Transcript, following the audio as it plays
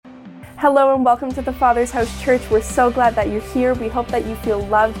Hello and welcome to the Father's House Church. We're so glad that you're here. We hope that you feel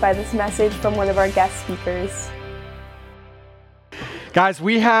loved by this message from one of our guest speakers. Guys,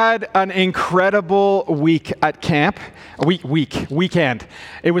 we had an incredible week at camp. Weekend.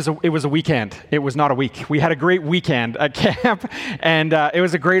 It was a weekend. It was not a week. We had a great weekend at camp, and it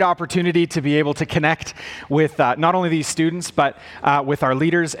was a great opportunity to be able to connect with not only these students, but with our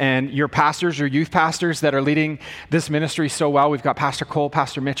leaders and your pastors, your youth pastors that are leading this ministry so well. We've got Pastor Cole,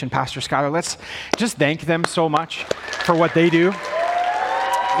 Pastor Mitch, and Pastor Skylar. Let's just thank them so much for what they do.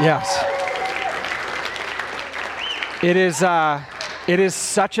 Yes. It is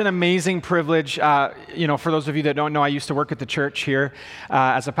such an amazing privilege. For those of you that don't know, I used to work at the church here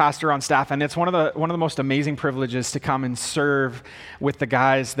as a pastor on staff, and it's one of the most amazing privileges to come and serve with the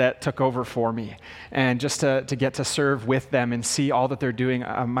guys that took over for me, and just to get to serve with them and see all that they're doing.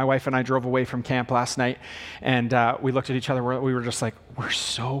 My wife and I drove away from camp last night, and we looked at each other. We were just like, we're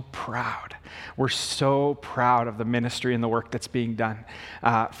so proud. We're so proud of the ministry and the work that's being done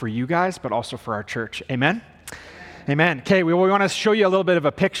for you guys, but also for our church. Amen? Amen. Okay, we want to show you a little bit of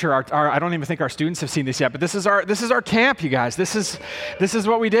a picture. I don't even think our students have seen this yet, but this is our camp, you guys. This is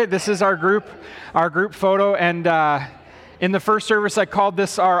what we did. This is our group photo. And in the first service, I called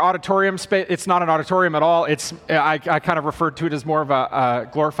this our auditorium space. It's not an auditorium at all. I kind of referred to it as more of a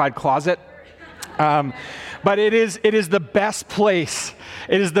glorified closet. But it is the best place.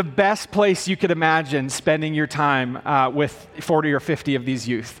 It is the best place you could imagine spending your time with 40 or 50 of these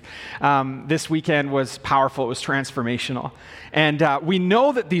youth. This weekend was powerful. It was transformational. And we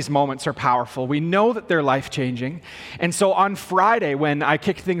know that these moments are powerful. We know that they're life-changing. And so on Friday, when I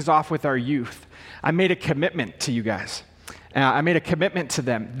kicked things off with our youth, I made a commitment to you guys. I made a commitment to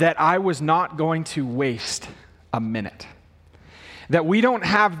them that I was not going to waste a minute. That we don't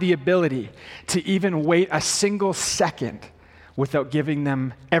have the ability to even wait a single second without giving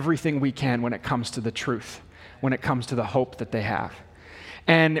them everything we can when it comes to the truth, when it comes to the hope that they have.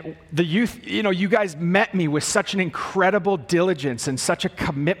 And the youth, you guys met me with such an incredible diligence and such a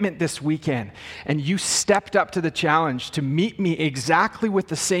commitment this weekend. And you stepped up to the challenge to meet me exactly with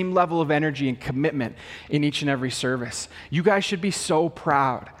the same level of energy and commitment in each and every service. You guys should be so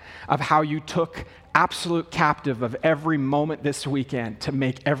proud of how you took absolute captive of every moment this weekend to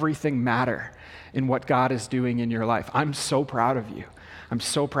make everything matter in what God is doing in your life. I'm so proud of you. I'm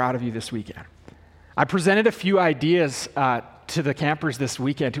so proud of you this weekend. I presented a few ideas to the campers this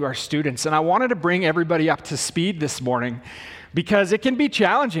weekend, to our students, and I wanted to bring everybody up to speed this morning because it can be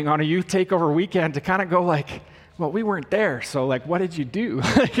challenging on a youth takeover weekend to kind of go like, well, we weren't there, so like, what did you do?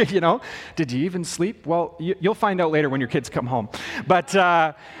 Did you even sleep? Well, you'll find out later when your kids come home. But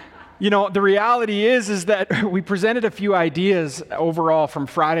the reality is that we presented a few ideas overall from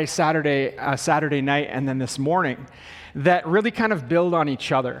Friday, Saturday night, and then this morning that really kind of build on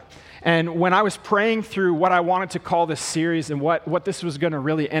each other. And when I was praying through what I wanted to call this series and what this was going to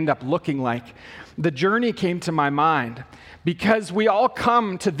really end up looking like, the journey came to my mind because we all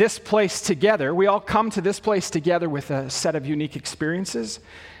come to this place together. We all come to this place together with a set of unique experiences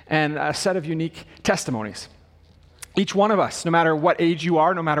and a set of unique testimonies. Each one of us, no matter what age you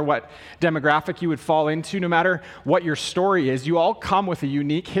are, no matter what demographic you would fall into, no matter what your story is, you all come with a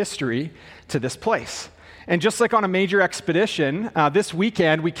unique history to this place. And just like on a major expedition, this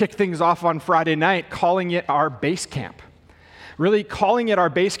weekend we kicked things off on Friday night, calling it our base camp. Really calling it our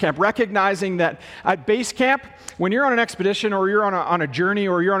base camp, recognizing that at base camp, when you're on an expedition or you're on a journey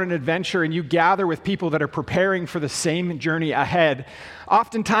or you're on an adventure and you gather with people that are preparing for the same journey ahead,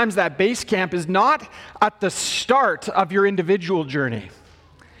 oftentimes that base camp is not at the start of your individual journey.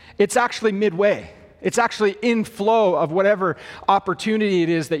 It's actually midway. It's actually in flow of whatever opportunity it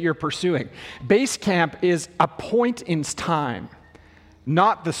is that you're pursuing. Base camp is a point in time,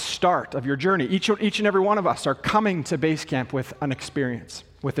 not the start of your journey. Each and every one of us are coming to base camp with an experience,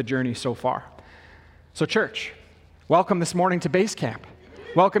 with a journey so far. So church, welcome this morning to base camp.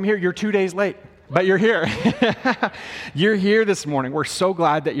 Welcome here. You're 2 days late, but you're here. You're here this morning. We're so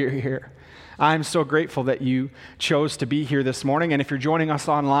glad that you're here. I'm so grateful that you chose to be here this morning. And if you're joining us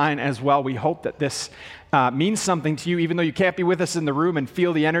online as well, we hope that this means something to you, even though you can't be with us in the room and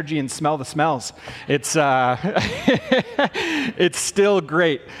feel the energy and smell the smells. It's it's still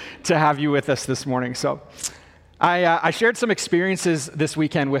great to have you with us this morning. So I shared some experiences this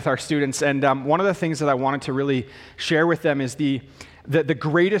weekend with our students, and one of the things that I wanted to really share with them is the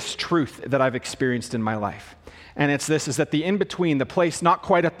greatest truth that I've experienced in my life. And it's this, is that the in-between, the place not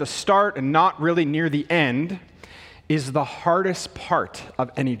quite at the start and not really near the end, is the hardest part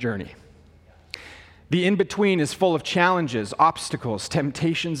of any journey. The in-between is full of challenges, obstacles,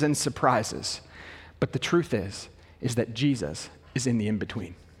 temptations, and surprises. But the truth is that Jesus is in the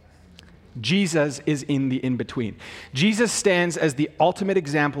in-between. Jesus is in the in-between. Jesus stands as the ultimate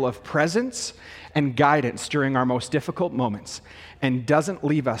example of presence and guidance during our most difficult moments and doesn't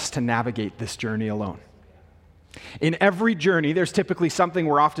leave us to navigate this journey alone. In every journey, there's typically something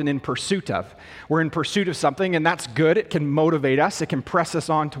we're often in pursuit of. We're in pursuit of something, and that's good. It can motivate us. It can press us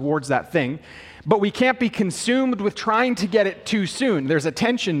on towards that thing. But we can't be consumed with trying to get it too soon. There's a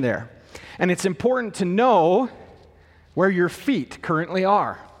tension there. And it's important to know where your feet currently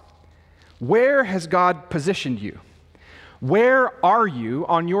are. Where has God positioned you? Where are you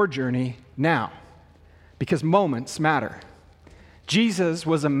on your journey now? Because moments matter. Jesus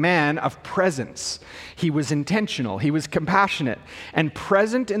was a man of presence. He was intentional, he was compassionate, and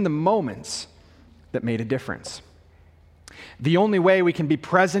present in the moments that made a difference. The only way we can be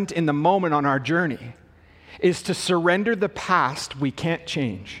present in the moment on our journey is to surrender the past we can't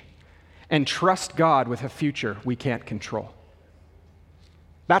change and trust God with a future we can't control.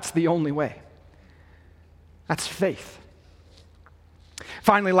 That's the only way. That's faith.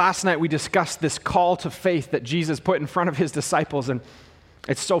 Finally, last night we discussed this call to faith that Jesus put in front of his disciples, and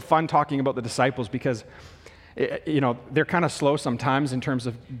it's so fun talking about the disciples because they're kind of slow sometimes in terms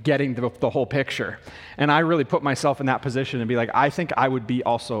of getting the whole picture. And I really put myself in that position and be like, I think I would be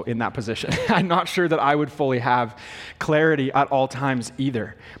also in that position. I'm not sure that I would fully have clarity at all times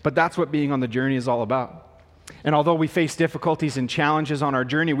either. But that's what being on the journey is all about. And although we face difficulties and challenges on our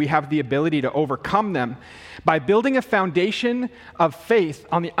journey, we have the ability to overcome them by building a foundation of faith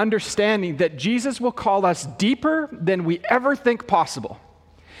on the understanding that Jesus will call us deeper than we ever think possible.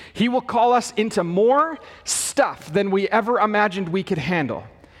 He will call us into more stuff than we ever imagined we could handle.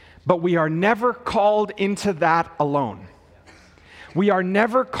 But we are never called into that alone. We are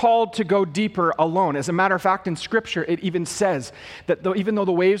never called to go deeper alone. As a matter of fact, in Scripture, it even says that even though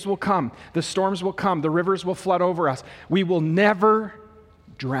the waves will come, the storms will come, the rivers will flood over us, we will never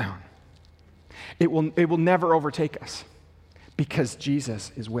drown. It will never overtake us because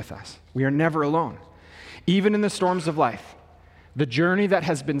Jesus is with us. We are never alone. Even in the storms of life, the journey that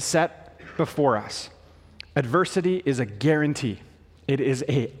has been set before us, adversity is a guarantee. It is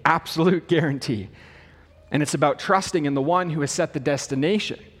an absolute guarantee. And it's about trusting in the one who has set the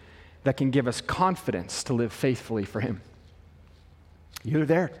destination that can give us confidence to live faithfully for him. You're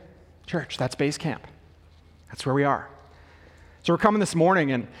there, church. That's base camp. That's where we are. So we're coming this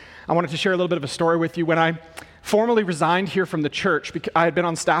morning, and I wanted to share a little bit of a story with you. When I formally resigned here from the church, because I had been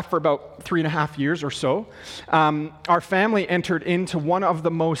on staff for about 3.5 years or so, our family entered into one of the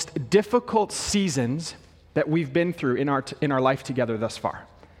most difficult seasons that we've been through in our life together thus far.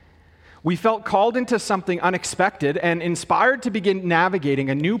 We felt called into something unexpected and inspired to begin navigating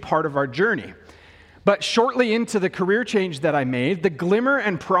a new part of our journey. But shortly into the career change that I made, the glimmer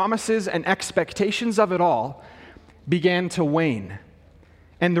and promises and expectations of it all began to wane.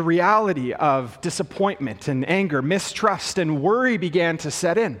 And the reality of disappointment and anger, mistrust and worry began to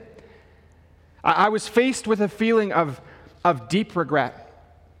set in. I was faced with a feeling of deep regret.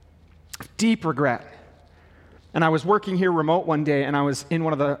 Deep regret. And I was working here remote one day, and I was in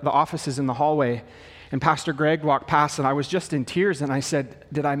one of the offices in the hallway, and Pastor Greg walked past, and I was just in tears, and I said,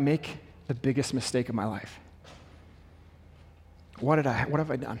 did I make the biggest mistake of my life? What have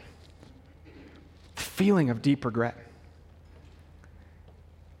I done? Feeling of deep regret.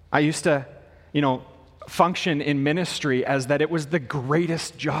 I used to, function in ministry as that it was the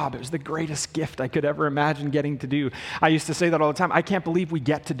greatest job. It was the greatest gift I could ever imagine getting to do. I used to say that all the time. I can't believe we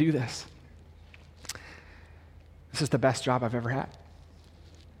get to do this. This is the best job I've ever had.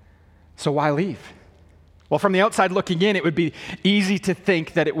 So why leave? Well, from the outside looking in, it would be easy to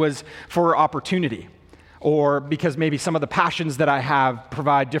think that it was for opportunity, or because maybe some of the passions that I have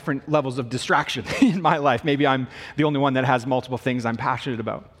provide different levels of distraction in my life. Maybe I'm the only one that has multiple things I'm passionate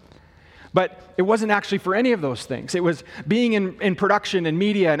about. But it wasn't actually for any of those things. It was being in production and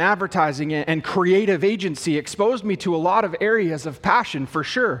media and advertising and creative agency exposed me to a lot of areas of passion, for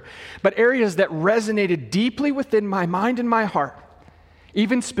sure, but areas that resonated deeply within my mind and my heart,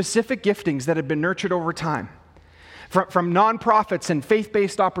 even specific giftings that had been nurtured over time. From nonprofits and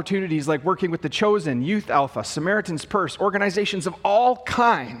faith-based opportunities like working with The Chosen, Youth Alpha, Samaritan's Purse, organizations of all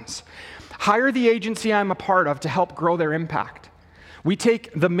kinds, hire the agency I'm a part of to help grow their impact. We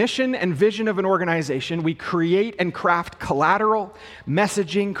take the mission and vision of an organization, we create and craft collateral,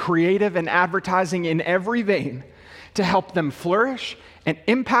 messaging, creative, and advertising in every vein to help them flourish and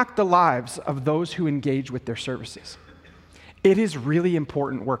impact the lives of those who engage with their services. It is really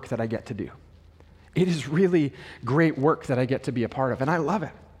important work that I get to do. It is really great work that I get to be a part of, and I love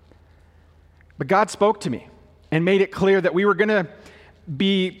it. But God spoke to me and made it clear that we were going to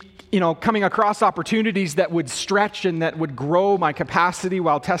be, coming across opportunities that would stretch and that would grow my capacity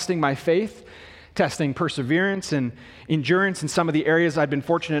while testing my faith, testing perseverance and endurance in some of the areas I'd been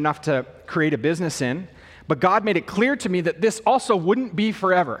fortunate enough to create a business in. But God made it clear to me that this also wouldn't be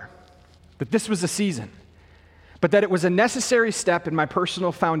forever, that this was a season, but that it was a necessary step in my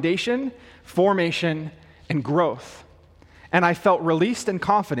personal foundation, formation, and growth. And I felt released and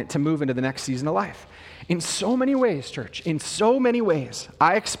confident to move into the next season of life. In so many ways, church, in so many ways,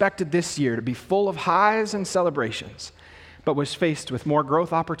 I expected this year to be full of highs and celebrations, but was faced with more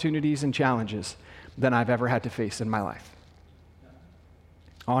growth opportunities and challenges than I've ever had to face in my life.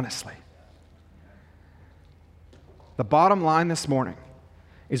 Honestly. The bottom line this morning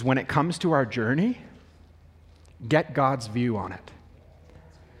is when it comes to our journey, get God's view on it.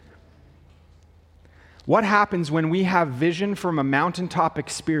 What happens when we have vision from a mountaintop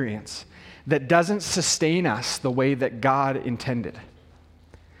experience that doesn't sustain us the way that God intended?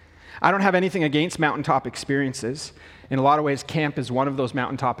 I don't have anything against mountaintop experiences. In a lot of ways, camp is one of those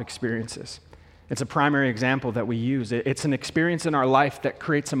mountaintop experiences. It's a primary example that we use. It's an experience in our life that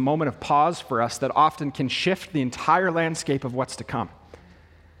creates a moment of pause for us that often can shift the entire landscape of what's to come.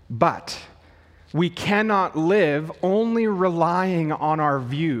 But we cannot live only relying on our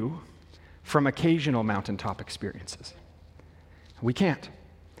view from occasional mountaintop experiences. We can't.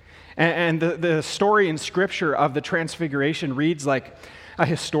 And the story in Scripture of the Transfiguration reads like a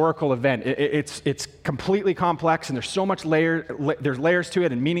historical event. It's completely complex, and there's so much there's layers to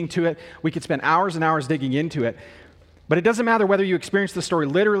it and meaning to it. We could spend hours and hours digging into it. But it doesn't matter whether you experience the story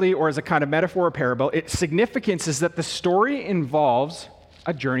literally or as a kind of metaphor or parable. Its significance is that the story involves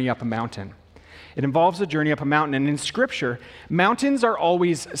a journey up a mountain. It involves a journey up a mountain. And in Scripture, mountains are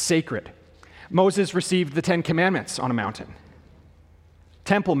always sacred. Moses received the 10 Commandments on a mountain.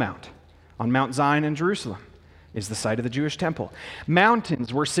 Temple Mount on Mount Zion in Jerusalem is the site of the Jewish temple.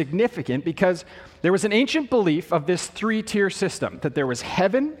 Mountains were significant because there was an ancient belief of this three-tier system, that there was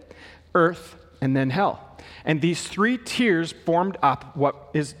heaven, earth, and then hell. And these three tiers formed up what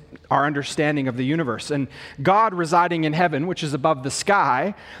is our understanding of the universe. And God residing in heaven, which is above the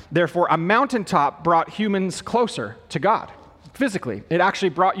sky, therefore a mountaintop brought humans closer to God. Physically, it actually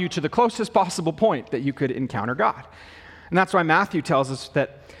brought you to the closest possible point that you could encounter God. And that's why Matthew tells us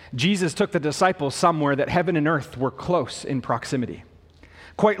that Jesus took the disciples somewhere that heaven and earth were close in proximity.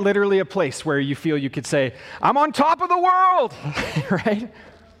 Quite literally a place where you feel you could say, I'm on top of the world, right?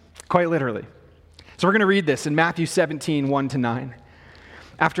 Quite literally. So we're going to read this in Matthew 17, 1-9.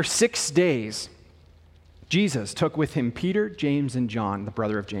 After 6 days, Jesus took with him Peter, James, and John, the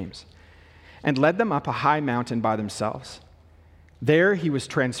brother of James, and led them up a high mountain by themselves. There he was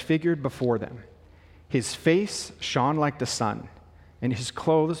transfigured before them. His face shone like the sun, and his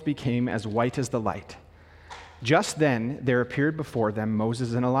clothes became as white as the light. Just then there appeared before them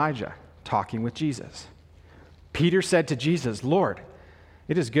Moses and Elijah, talking with Jesus. Peter said to Jesus, Lord,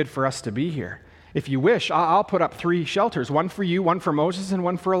 it is good for us to be here. If you wish, I'll put up 3 shelters, one for you, one for Moses, and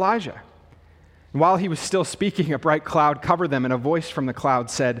one for Elijah. And while he was still speaking, a bright cloud covered them, and a voice from the cloud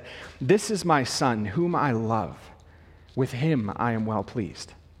said, This is my son, whom I love. With him I am well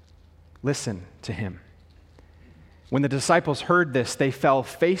pleased. Listen to him. When the disciples heard this, they fell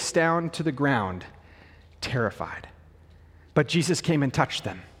face down to the ground, terrified. But Jesus came and touched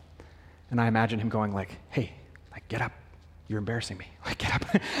them. And I imagine him going like, hey, get up. You're embarrassing me. Get up.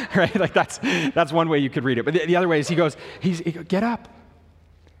 Right? That's one way you could read it. But the other way is he goes, get up.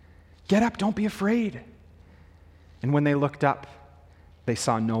 Get up. Don't be afraid. And when they looked up, they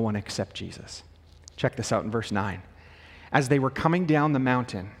saw no one except Jesus. Check this out in verse 9. As they were coming down the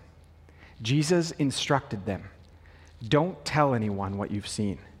mountain, Jesus instructed them, don't tell anyone what you've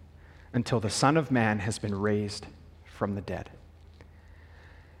seen until the Son of Man has been raised from the dead.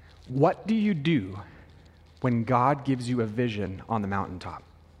 What do you do when God gives you a vision on the mountaintop?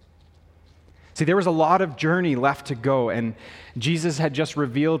 See, there was a lot of journey left to go, and Jesus had just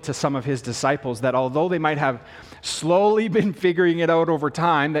revealed to some of his disciples that although they might have slowly been figuring it out over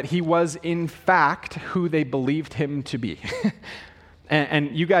time, that he was in fact who they believed him to be.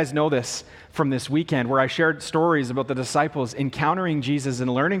 And you guys know this from this weekend where I shared stories about the disciples encountering Jesus and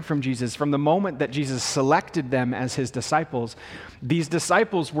learning from Jesus. From the moment that Jesus selected them as his disciples, these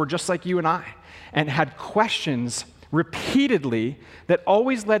disciples were just like you and I and had questions repeatedly that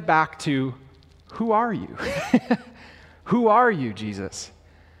always led back to, who are you? Who are you, Jesus?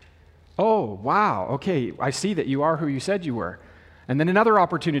 Oh, wow, okay, I see that you are who you said you were. And then another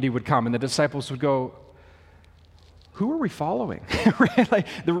opportunity would come and the disciples would go, who are we following?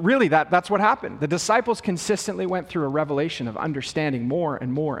 Really, that's what happened. The disciples consistently went through a revelation of understanding more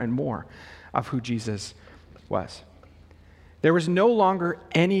and more and more of who Jesus was. There was no longer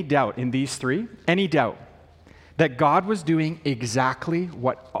any doubt in these three, any doubt, that God was doing exactly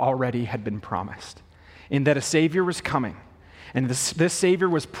what already had been promised, in that a Savior was coming. And this Savior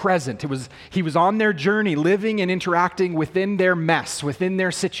was present. He was on their journey, living and interacting within their mess, within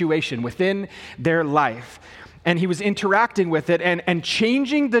their situation, within their life. And he was interacting with it and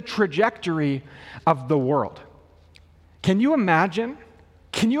changing the trajectory of the world. Can you imagine?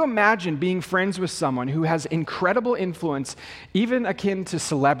 Can you imagine being friends with someone who has incredible influence, even akin to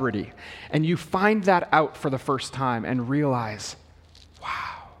celebrity, and you find that out for the first time and realize,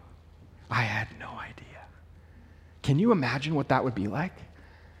 wow, I had no idea. Can you imagine what that would be like?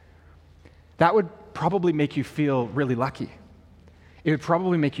 That would probably make you feel really lucky. It would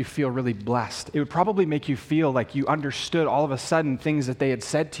probably make you feel really blessed. It would probably make you feel like you understood all of a sudden things that they had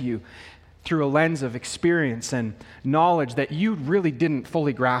said to you through a lens of experience and knowledge that you really didn't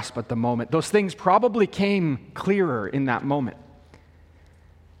fully grasp at the moment. Those things probably came clearer in that moment.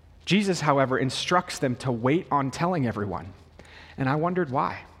 Jesus, however, instructs them to wait on telling everyone. And I wondered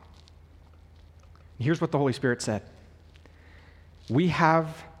why. Here's what the Holy Spirit said. We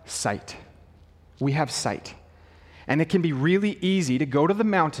have sight. We have sight. And it can be really easy to go to the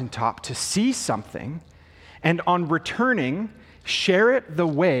mountaintop to see something, and on returning, share it the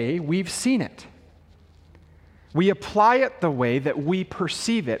way we've seen it. We apply it the way that we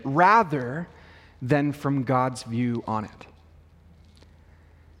perceive it, rather than from God's view on it.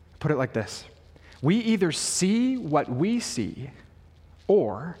 Put it like this. We either see what we see,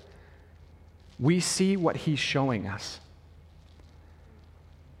 or we see what he's showing us.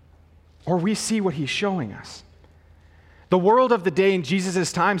 Or we see what he's showing us. The world of the day in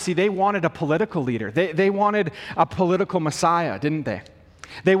Jesus' time, see, they wanted a political leader. They wanted a political Messiah, didn't they?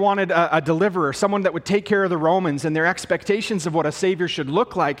 They wanted a deliverer, someone that would take care of the Romans, and their expectations of what a Savior should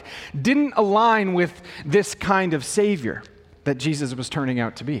look like didn't align with this kind of Savior that Jesus was turning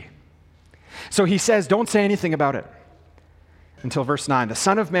out to be. So he says, don't say anything about it. Until verse 9, the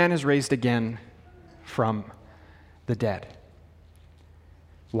Son of Man is raised again from the dead.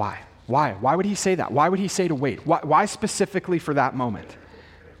 Why? Why? Why would he say that? Why would he say to wait? Why specifically for that moment?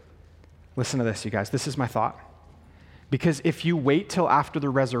 Listen to this, you guys. This is my thought. Because if you wait till after the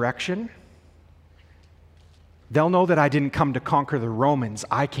resurrection, they'll know that I didn't come to conquer the Romans.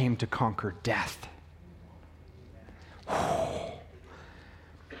 I came to conquer death.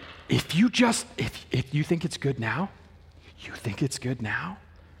 If you think it's good now,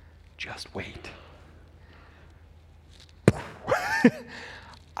 just wait.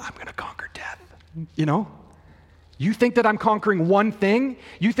 I'm going to conquer death. You know? You think that I'm conquering one thing?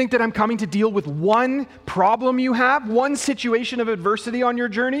 You think that I'm coming to deal with one problem you have? One situation of adversity on your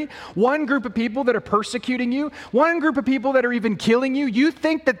journey? One group of people that are persecuting you? One group of people that are even killing you? You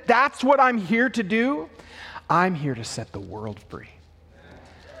think that that's what I'm here to do? I'm here to set the world free.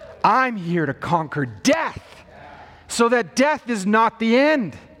 I'm here to conquer death so that death is not the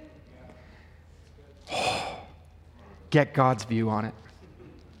end. Get God's view on it.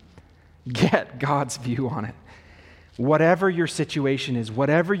 Get God's view on it. Whatever your situation is,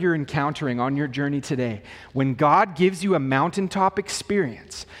 whatever you're encountering on your journey today, when God gives you a mountaintop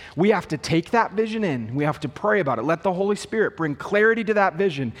experience, we have to take that vision in. We have to pray about it. Let the Holy Spirit bring clarity to that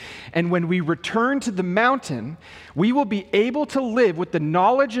vision. And when we return to the mountain, we will be able to live with the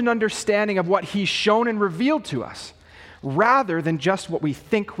knowledge and understanding of what He's shown and revealed to us, rather than just what we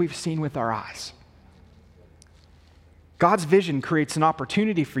think we've seen with our eyes. God's vision creates an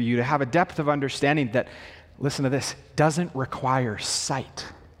opportunity for you to have a depth of understanding that, listen to this, doesn't require sight.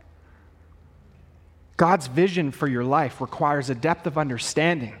 God's vision for your life requires a depth of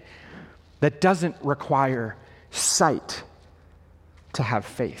understanding that doesn't require sight to have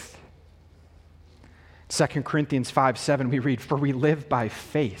faith. 2 Corinthians 5:7, we read, "For we live by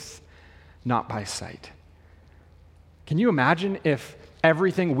faith, not by sight." Can you imagine if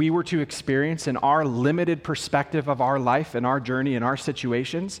everything we were to experience in our limited perspective of our life and our journey and our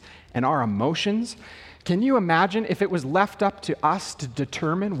situations and our emotions, can you imagine if it was left up to us to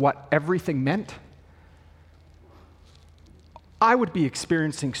determine what everything meant? I would be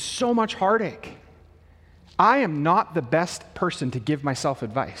experiencing so much heartache. I am not the best person to give myself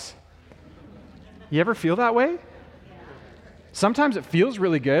advice. You ever feel that way? Sometimes it feels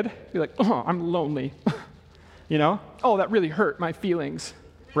really good. You're like, oh, I'm lonely. You know? Oh, that really hurt my feelings,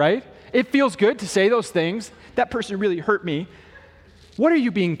 right? It feels good to say those things. That person really hurt me. What are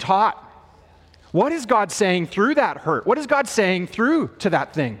you being taught? What is God saying through that hurt? What is God saying through to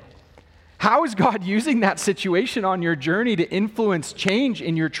that thing? How is God using that situation on your journey to influence change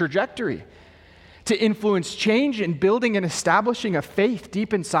in your trajectory? To influence change in building and establishing a faith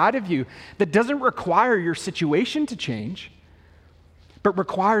deep inside of you that doesn't require your situation to change, but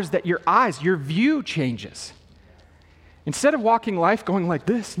requires that your eyes, your view changes. Instead of walking life going like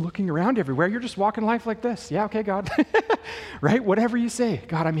this, looking around everywhere, you're just walking life like this. Yeah, okay, God. Right? Whatever you say.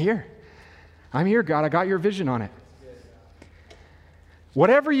 God, I'm here. I'm here, God. I got your vision on it.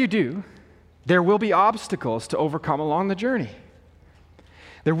 Whatever you do, there will be obstacles to overcome along the journey.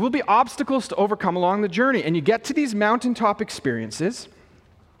 There will be obstacles to overcome along the journey. And you get to these mountaintop experiences.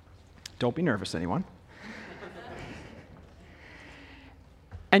 Don't be nervous, anyone.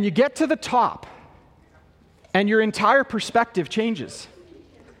 And you get to the top. And your entire perspective changes.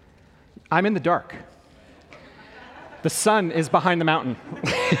 I'm in the dark. The sun is behind the mountain.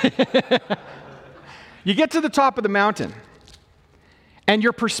 You get to the top of the mountain, and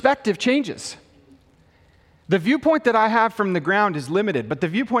your perspective changes. The viewpoint that I have from the ground is limited, but the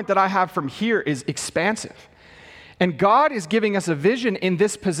viewpoint that I have from here is expansive. And God is giving us a vision in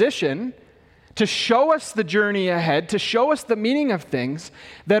this position to show us the journey ahead, to show us the meaning of things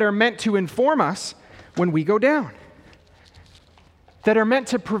that are meant to inform us when we go down, that are meant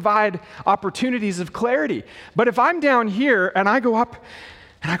to provide opportunities of clarity. But if I'm down here and I go up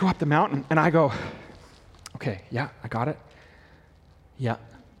the mountain and I go, okay, yeah, I got it. Yeah,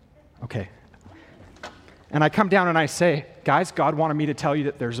 okay. And I come down and I say, guys, God wanted me to tell you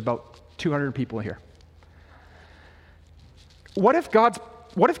that there's about 200 people here. What if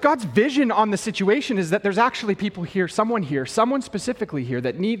God's vision on the situation is that there's actually people here, someone specifically here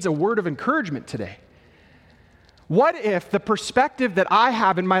that needs a word of encouragement today? What if the perspective that I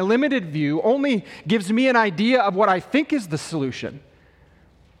have in my limited view only gives me an idea of what I think is the solution?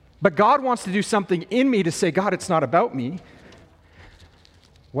 But God wants to do something in me to say, God, it's not about me.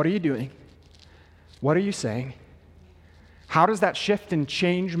 What are you doing? What are you saying? How does that shift and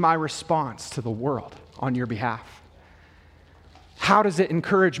change my response to the world on your behalf? How does it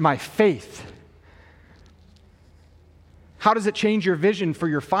encourage my faith? How does it change your vision for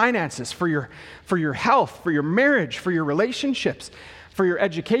your finances, for your health, for your marriage, for your relationships, for your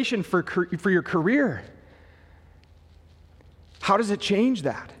education, for your career? How does it change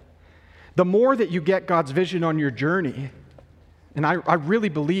that? The more that you get God's vision on your journey, and I really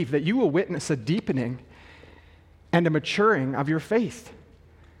believe that you will witness a deepening and a maturing of your faith.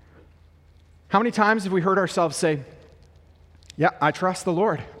 How many times have we heard ourselves say, yeah, I trust the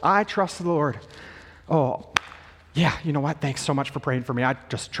Lord. I trust the Lord. Oh, yeah, you know what? Thanks so much for praying for me. I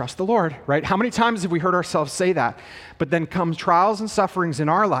just trust the Lord, right? How many times have we heard ourselves say that? But then come trials and sufferings in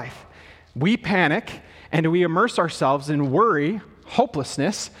our life. We panic and we immerse ourselves in worry,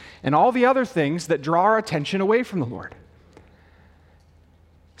 hopelessness, and all the other things that draw our attention away from the Lord.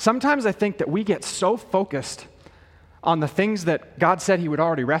 Sometimes I think that we get so focused on the things that God said He would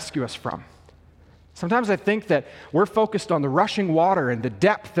already rescue us from. Sometimes I think that we're focused on the rushing water and the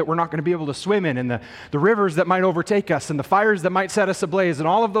depth that we're not going to be able to swim in, and the rivers that might overtake us, and the fires that might set us ablaze, and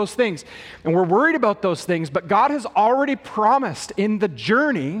all of those things. And we're worried about those things, but God has already promised in the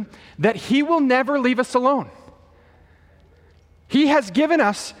journey that He will never leave us alone. He has given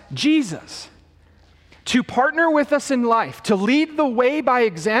us Jesus to partner with us in life, to lead the way by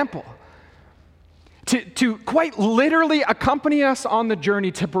example, to quite literally accompany us on the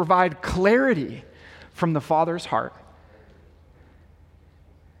journey, to provide clarity from the Father's heart.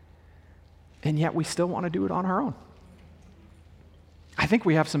 And yet we still want to do it on our own. I think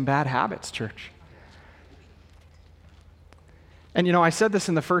we have some bad habits, church. And I said this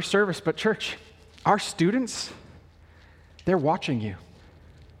in the first service, but church, our students, they're watching you.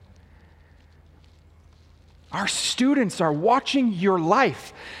 Our students are watching your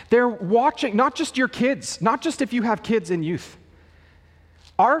life. They're watching not just your kids, not just if you have kids in youth.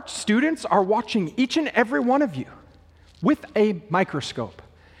 Our students are watching each and every one of you with a microscope,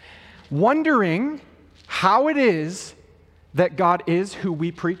 wondering how it is that God is who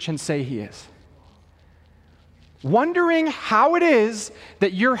we preach and say He is. Wondering how it is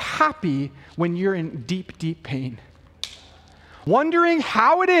that you're happy when you're in deep, deep pain. Wondering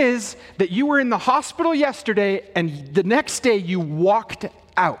how it is that you were in the hospital yesterday and the next day you walked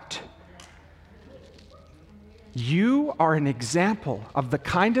out. You are an example of the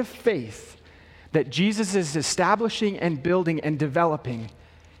kind of faith that Jesus is establishing and building and developing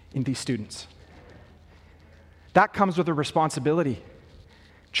in these students. That comes with a responsibility.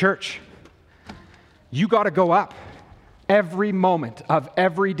 Church, you got to go up every moment of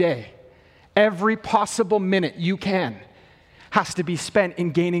every day. Every possible minute you can has to be spent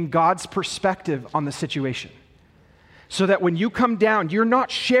in gaining God's perspective on the situation. So that when you come down, you're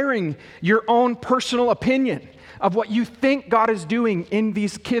not sharing your own personal opinion of what you think God is doing in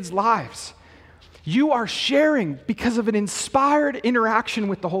these kids' lives. You are sharing because of an inspired interaction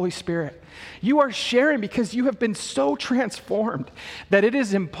with the Holy Spirit. You are sharing because you have been so transformed that it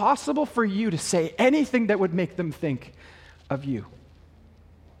is impossible for you to say anything that would make them think of you.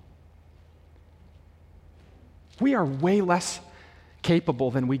 We are way less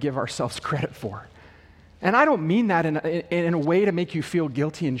capable than we give ourselves credit for. And I don't mean that in a way to make you feel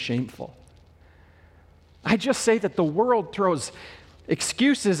guilty and shameful. I just say that the world throws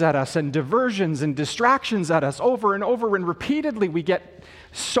excuses at us and diversions and distractions at us over and over, and repeatedly we get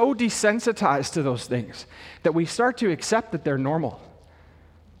so desensitized to those things that we start to accept that they're normal.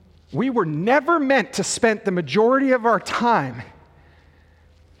 We were never meant to spend the majority of our time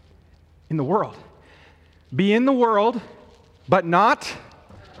in the world. Be in the world, but not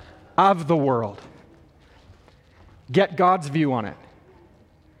of the world. Get God's view on it.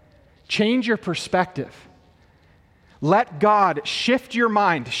 Change your perspective. Let God shift your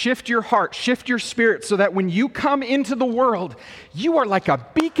mind, shift your heart, shift your spirit so that when you come into the world, you are like a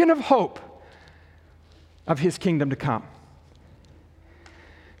beacon of hope of His kingdom to come.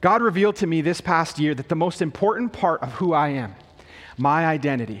 God revealed to me this past year that the most important part of who I am, my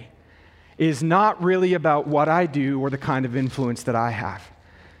identity, is not really about what I do or the kind of influence that I have.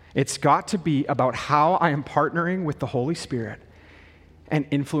 It's got to be about how I am partnering with the Holy Spirit and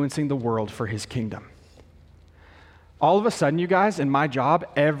influencing the world for His kingdom. All of a sudden, you guys, in my job,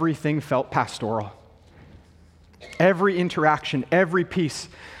 everything felt pastoral. Every interaction, every piece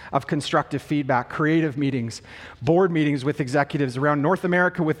of constructive feedback, creative meetings, board meetings with executives around North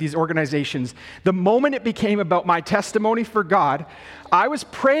America with these organizations. The moment it became about my testimony for God, I was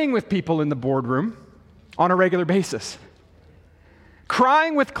praying with people in the boardroom on a regular basis.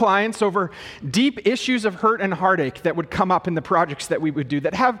 Crying with clients over deep issues of hurt and heartache that would come up in the projects that we would do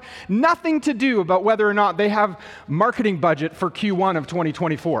that have nothing to do about whether or not they have marketing budget for Q1 of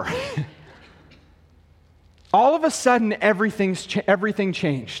 2024. All of a sudden, everything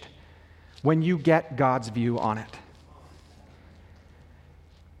changed when you get God's view on it.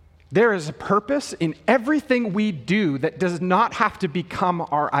 There is a purpose in everything we do that does not have to become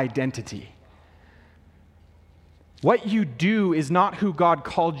our identity. What you do is not who God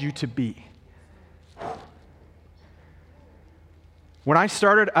called you to be. When I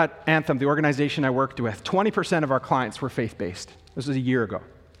started at Anthem, the organization I worked with, 20% of our clients were faith-based. This was a year ago,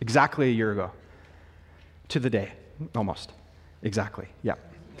 exactly a year ago. To the day, almost. Exactly, yeah.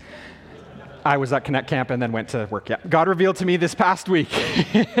 I was at Connect Camp and then went to work, yeah. God revealed to me this past week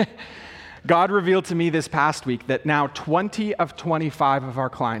that now 20 of 25 of our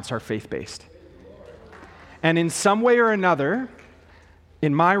clients are faith-based. And in some way or another,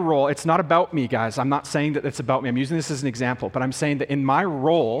 in my role, it's not about me, guys. I'm not saying that it's about me. I'm using this as an example, but I'm saying that in my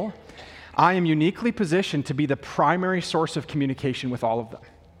role, I am uniquely positioned to be the primary source of communication with all of them.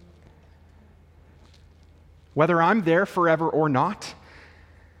 Whether I'm there forever or not,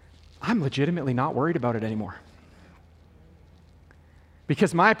 I'm legitimately not worried about it anymore.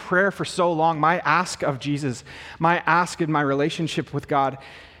 Because my prayer for so long, my ask of Jesus, my ask in my relationship with God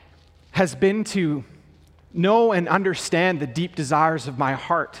has been to know and understand the deep desires of my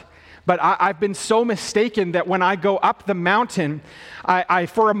heart. But I've been so mistaken that when I go up the mountain, I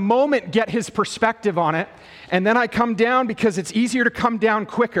for a moment get His perspective on it, and then I come down because it's easier to come down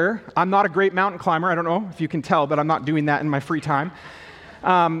quicker. I'm not a great mountain climber. I don't know if you can tell, but I'm not doing that in my free time.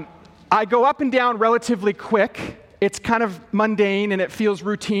 I go up and down relatively quick. It's kind of mundane and it feels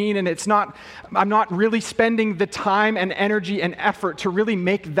routine, and I'm not really spending the time and energy and effort to really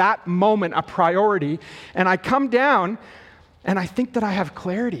make that moment a priority. And I come down and I think that I have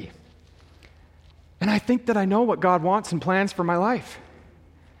clarity. And I think that I know what God wants and plans for my life.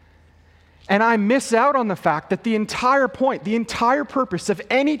 And I miss out on the fact that the entire point, the entire purpose of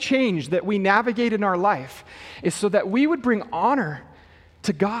any change that we navigate in our life is so that we would bring honor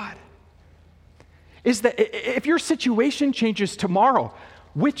to God. Is that if your situation changes tomorrow,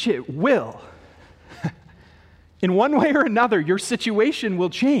 which it will, in one way or another, your situation will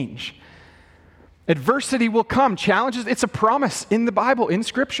change. Adversity will come, challenges. It's a promise in the Bible, in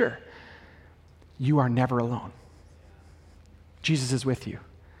Scripture. You are never alone. Jesus is with you.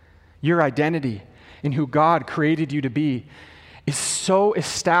 Your identity in who God created you to be is so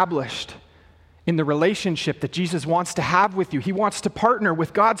established in the relationship that Jesus wants to have with you. He wants to partner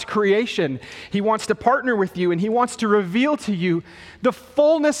with God's creation. He wants to partner with you, and He wants to reveal to you the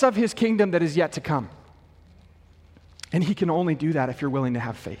fullness of His kingdom that is yet to come. And He can only do that if you're willing to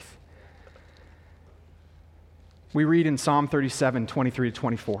have faith. We read in Psalm 37, 23 to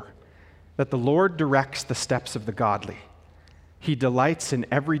 24, that the Lord directs the steps of the godly. He delights in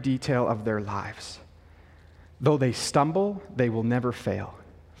every detail of their lives. Though they stumble, they will never fail,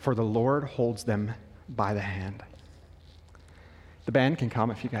 for the Lord holds them by the hand. The band can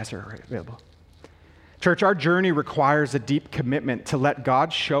come if you guys are available. Church, our journey requires a deep commitment to let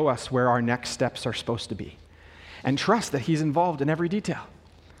God show us where our next steps are supposed to be and trust that He's involved in every detail.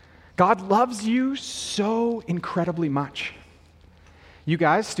 God loves you so incredibly much. You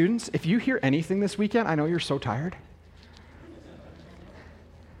guys, students, if you hear anything this weekend, I know you're so tired.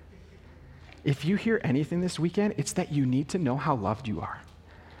 If you hear anything this weekend, it's that you need to know how loved you are.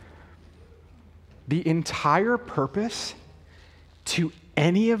 The entire purpose to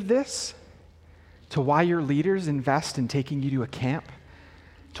any of this, to why your leaders invest in taking you to a camp,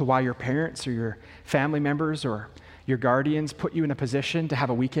 to why your parents or your family members or your guardians put you in a position to have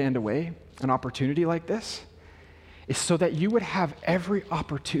a weekend away, an opportunity like this, is so that you would have every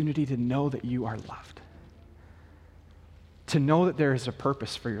opportunity to know that you are loved, to know that there is a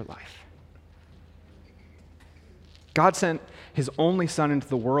purpose for your life. God sent His only Son into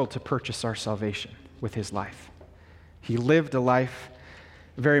the world to purchase our salvation with His life. He lived a life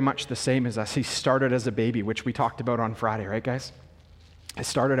very much the same as us. He started as a baby, which we talked about on Friday, right, guys? He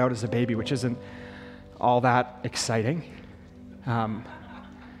started out as a baby, which isn't all that exciting.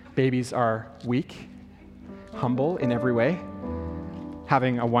 Babies are weak, humble in every way.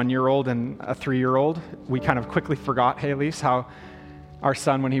 Having a 1-year-old and a 3-year-old, we kind of quickly forgot, hey, Elise, how our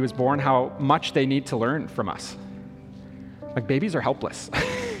son, when he was born, how much they need to learn from us. Like, babies are helpless.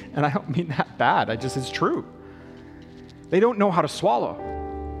 And I don't mean that bad. It's true. They don't know how to swallow.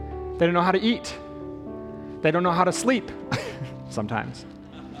 They don't know how to eat. They don't know how to sleep sometimes.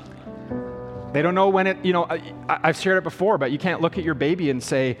 They don't know when I've shared it before, but you can't look at your baby and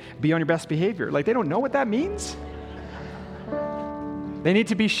say, be on your best behavior. Like, they don't know what that means. They need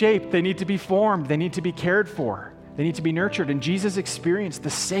to be shaped. They need to be formed. They need to be cared for. They need to be nurtured. And Jesus experienced the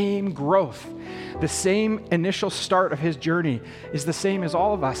same growth. The same initial start of His journey is the same as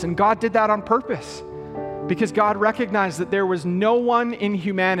all of us. And God did that on purpose because God recognized that there was no one in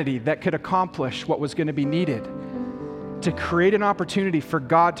humanity that could accomplish what was going to be needed to create an opportunity for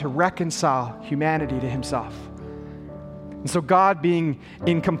God to reconcile humanity to Himself. And so God, being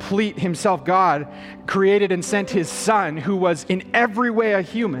incomplete Himself, God created and sent His Son, who was in every way a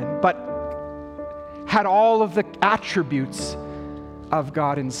human, but had all of the attributes of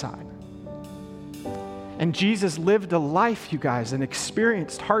God inside. And Jesus lived a life, you guys, and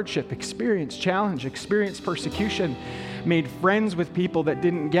experienced hardship, experienced challenge, experienced persecution, made friends with people that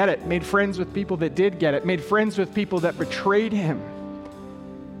didn't get it, made friends with people that did get it, made friends with people that betrayed Him.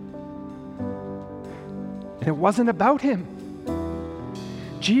 And it wasn't about Him.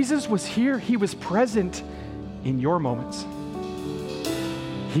 Jesus was here. He was present in your moments.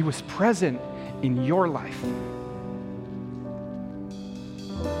 He was present in your life.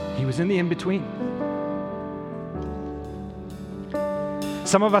 He was in the in-between.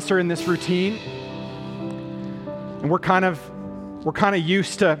 Some of us are in this routine, and we're kind of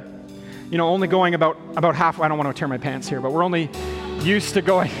used to, only going about half. I don't want to tear my pants here, but we're only used to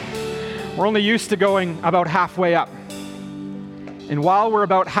going about halfway up. And while we're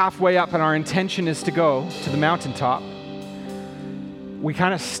about halfway up, and our intention is to go to the mountaintop, we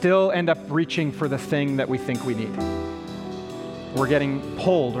kind of still end up reaching for the thing that we think we need. We're getting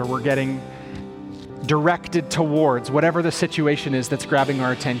pulled, or we're getting directed towards whatever the situation is that's grabbing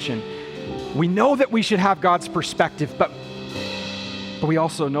our attention. We know that we should have God's perspective, but we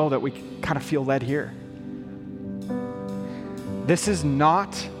also know that we kind of feel led here. This is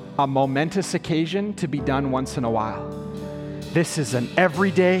not a momentous occasion to be done once in a while. This is an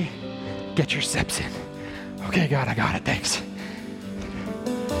everyday, get your steps in. Okay, God, I got it, thanks.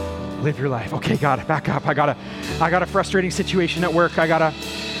 Live your life. Okay, God, back up. I got a frustrating situation at work. I gotta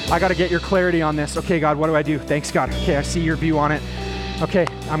get your clarity on this. Okay, God, what do I do? Thanks, God. Okay, I see your view on it. Okay,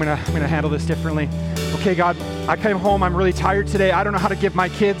 I'm gonna handle this differently. Okay, God, I came home. I'm really tired today. I don't know how to give my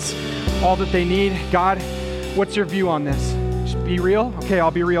kids all that they need. God, what's your view on this? Just be real? Okay, I'll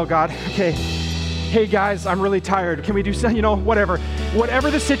be real, God. Okay. Hey, guys, I'm really tired. Can we do something? Whatever.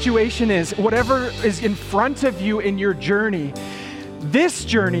 Whatever the situation is, whatever is in front of you in your journey, this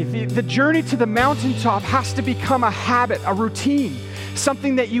journey, the journey to the mountaintop has to become a habit, a routine,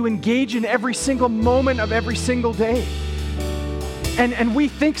 something that you engage in every single moment of every single day. And we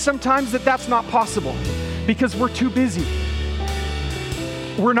think sometimes that that's not possible because we're too busy.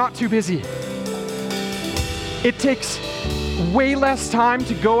 We're not too busy. It takes way less time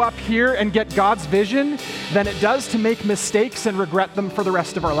to go up here and get God's vision than it does to make mistakes and regret them for the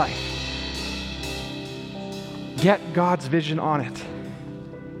rest of our life. Get God's vision on it.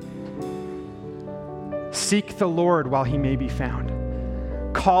 Seek the Lord while He may be found.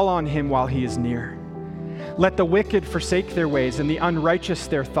 Call on Him while He is near. Let the wicked forsake their ways and the unrighteous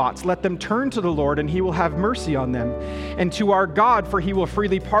their thoughts. Let them turn to the Lord, and he will have mercy on them, and to our God, for he will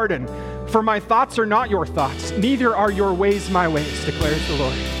freely pardon. For my thoughts are not your thoughts, neither are your ways my ways, declares the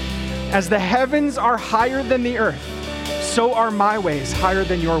Lord. As the heavens are higher than the earth, so are my ways higher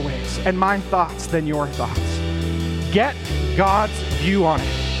than your ways, and my thoughts than your thoughts. Get God's view on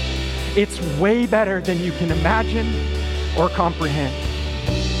it. It's way better than you can imagine or comprehend.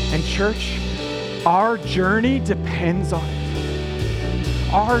 And church, our journey depends on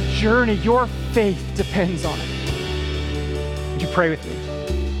it. Our journey, your faith depends on it. Would you pray with me?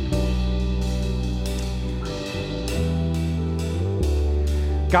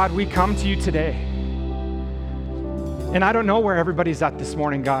 God, we come to you today. And I don't know where everybody's at this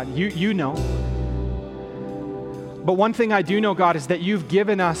morning, God. You know. But one thing I do know, God, is that you've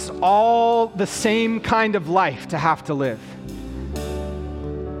given us all the same kind of life to have to live.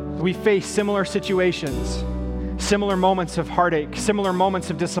 We face similar situations, similar moments of heartache, similar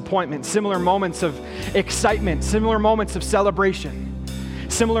moments of disappointment, similar moments of excitement, similar moments of celebration,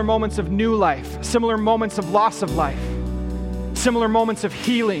 similar moments of new life, similar moments of loss of life, similar moments of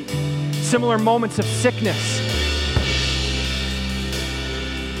healing, similar moments of sickness.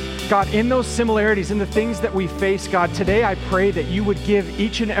 God, in those similarities, in the things that we face, God, today I pray that you would give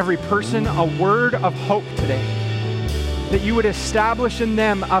each and every person a word of hope today, that you would establish in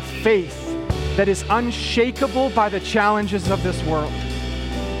them a faith that is unshakable by the challenges of this world.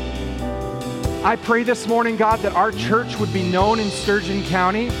 I pray this morning, God, that our church would be known in Sturgeon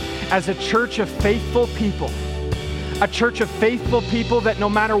County as a church of faithful people. A church of faithful people that no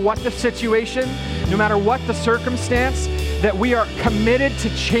matter what the situation, no matter what the circumstance, that we are committed to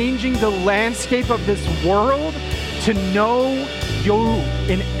changing the landscape of this world to know you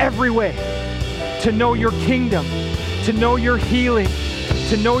in every way, to know your kingdom, to know your healing,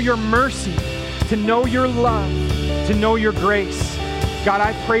 to know your mercy, to know your love, to know your grace. God,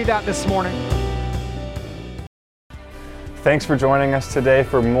 I pray that this morning. Thanks for joining us today.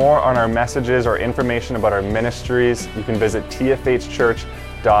 For more on our messages or information about our ministries, you can visit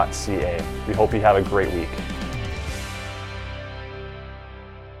tfhchurch.ca. We hope you have a great week.